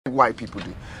white people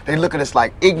do. They look at us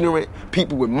like ignorant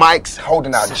people with mics,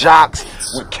 holding out jocks,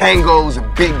 with Kangos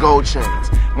and big gold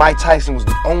chains. Mike Tyson was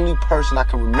the only person I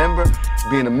can remember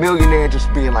being a millionaire,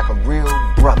 just being like a real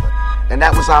brother. And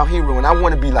that was our hero, and I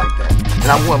want to be like that.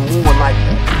 And I want more like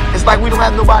that. It's like we don't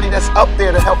have nobody that's up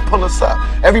there to help pull us up.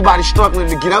 Everybody's struggling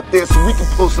to get up there so we can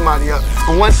pull somebody up.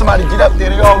 But once somebody get up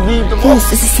there, they all leave them off.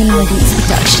 This is a Sinima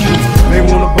production. They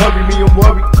wanna bury me, I'm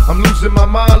worried. I'm losing my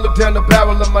mind, look down the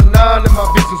barrel of my 9 and my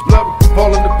vision's blurry.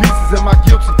 Falling to pieces, am I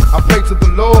guilty? I pray to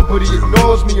the Lord, but he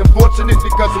ignores me. Unfortunate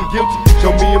because I'm guilty.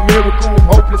 Show me a miracle, I'm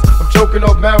hopeless. I'm choking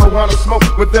off marijuana smoke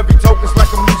with every token. It's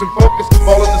like I'm losing focus.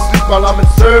 Falling asleep while I'm in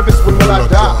service. When will I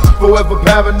die? Forever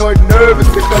paranoid, nervous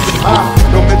because I'm high.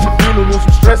 Don't mention funerals,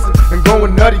 I'm stressing and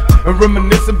going nutty and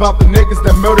reminiscing about the niggas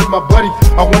that murdered my buddy.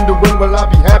 I wonder when will I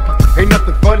be happy? Ain't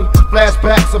nothing funny.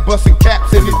 Flashbacks of busting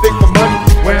caps, anything for money.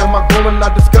 Where am I going? I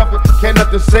discovered. Can't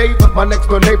nothing save. My next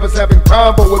door neighbors having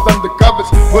combo with undercovers.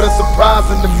 What a surprise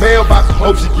in the mailbox.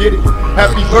 Hope she get it.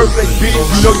 Happy birthday, bitch.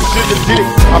 You know you should've did it.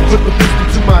 I put the pistol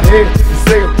to my head and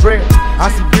say a prayer. I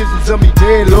see visions of me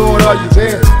dead. Lord, are you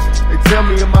there? They tell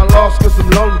me am I lost cause I'm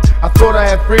lonely. I thought I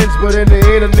had friends, but in the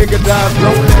end a nigga died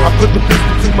lonely. I put the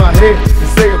pistol to my head and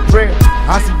say a prayer.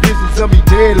 I see visions of me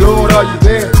dead. Lord, are you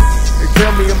there? They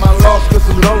tell me am I lost cause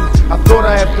I'm lonely. I thought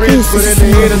I had friends, but in the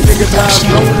end a nigga died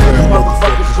lonely.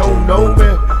 Motherfuckers don't know, man.